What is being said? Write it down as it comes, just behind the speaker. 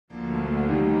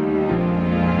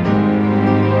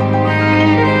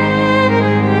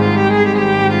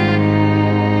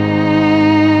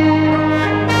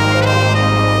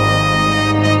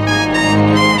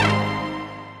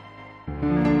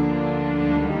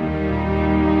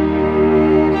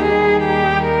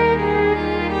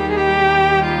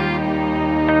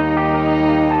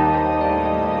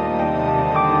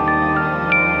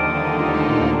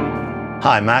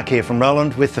Hi, Mark here from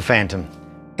Roland with the FANTOM.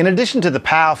 In addition to the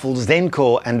powerful Zen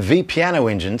Core and V piano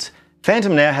engines,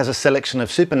 FANTOM now has a selection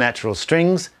of supernatural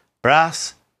strings,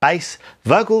 brass, bass,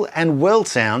 vocal and world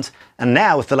sounds, and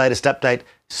now with the latest update,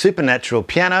 supernatural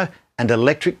piano and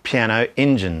electric piano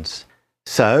engines.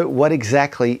 So what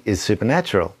exactly is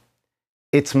supernatural?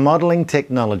 It's modelling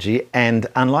technology and,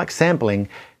 unlike sampling,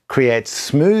 creates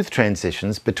smooth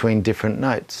transitions between different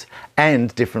notes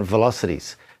and different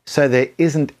velocities. So there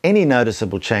isn't any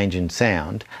noticeable change in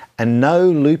sound and no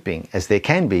looping as there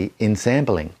can be in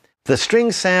sampling. The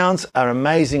string sounds are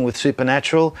amazing with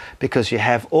supernatural because you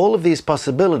have all of these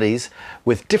possibilities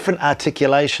with different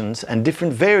articulations and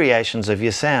different variations of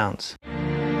your sounds.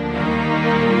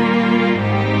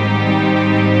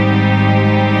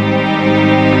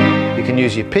 You can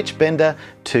use your pitch bender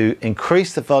to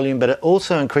increase the volume, but it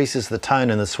also increases the tone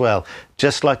and the swell,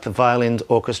 just like the violin's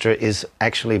orchestra is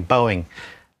actually bowing.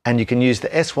 And you can use the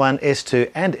S1, S2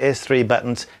 and S3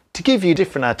 buttons to give you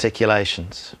different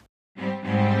articulations.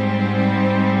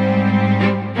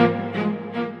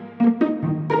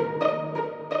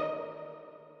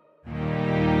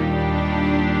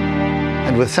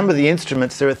 And with some of the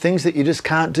instruments, there are things that you just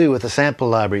can't do with a sample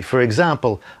library. For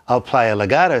example, I'll play a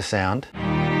legato sound.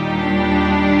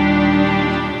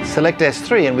 Select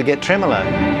S3 and we get tremolo.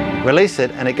 Release it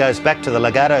and it goes back to the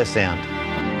legato sound.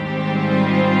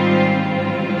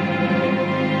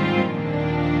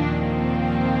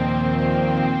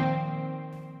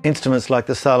 Instruments like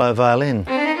the solo violin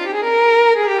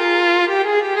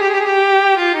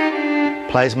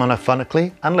plays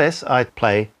monophonically unless I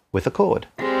play with a chord.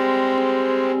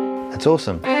 That's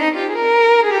awesome.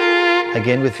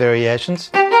 Again with variations.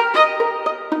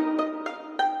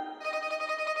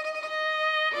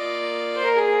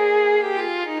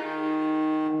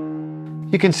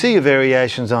 You can see your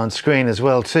variations on screen as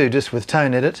well too, just with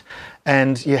tone edit,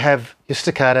 and you have your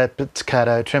staccato,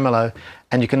 pizzicato, tremolo,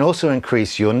 and you can also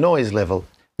increase your noise level,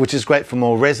 which is great for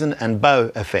more resin and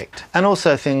bow effect. And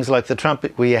also things like the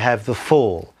trumpet where you have the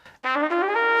fall.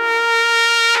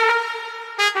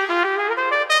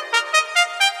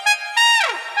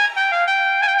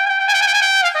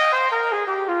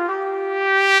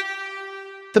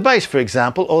 The bass, for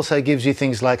example, also gives you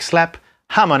things like slap,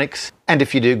 harmonics, and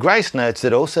if you do grace notes,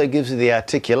 it also gives you the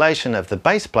articulation of the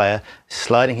bass player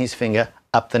sliding his finger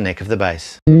up the neck of the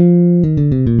bass.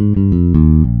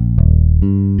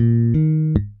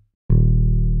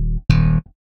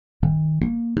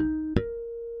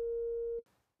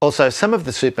 Also, some of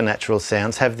the supernatural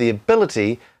sounds have the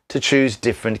ability to choose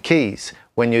different keys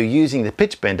when you're using the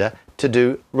pitch bender to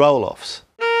do roll-offs.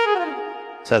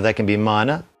 So they can be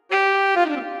minor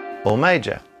or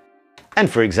major. And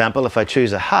for example, if I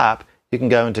choose a harp, you can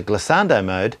go into glissando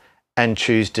mode and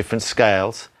choose different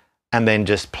scales and then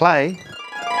just play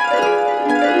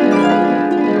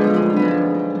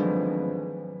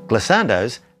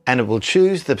glissandos, and it will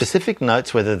choose the specific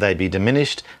notes, whether they be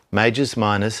diminished, majors,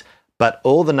 minors, but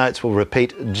all the notes will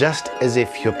repeat just as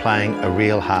if you're playing a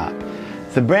real harp.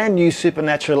 The brand new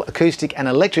supernatural acoustic and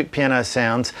electric piano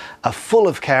sounds are full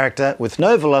of character with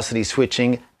no velocity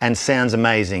switching and sounds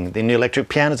amazing. The new electric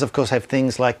pianos of course have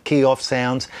things like key off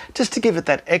sounds just to give it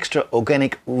that extra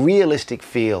organic, realistic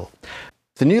feel.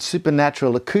 The new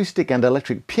supernatural acoustic and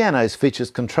electric pianos features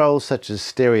controls such as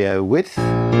stereo width,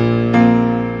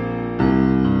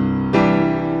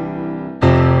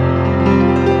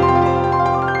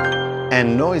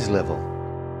 and noise level.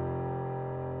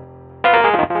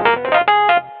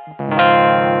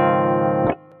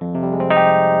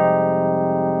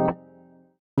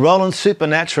 Roland's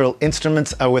supernatural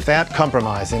instruments are without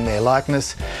compromise in their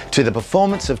likeness to the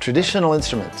performance of traditional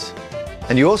instruments.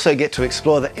 And you also get to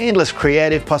explore the endless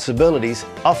creative possibilities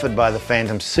offered by the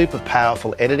FANTOM's super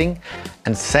powerful editing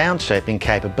and sound shaping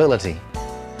capability.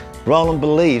 Roland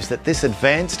believes that this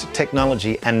advanced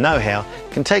technology and know-how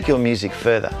can take your music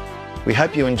further. We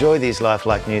hope you enjoy these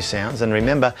lifelike new sounds, and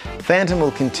remember, FANTOM will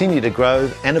continue to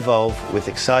grow and evolve with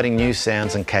exciting new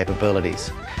sounds and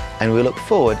capabilities. And we look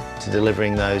forward to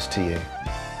delivering those to you.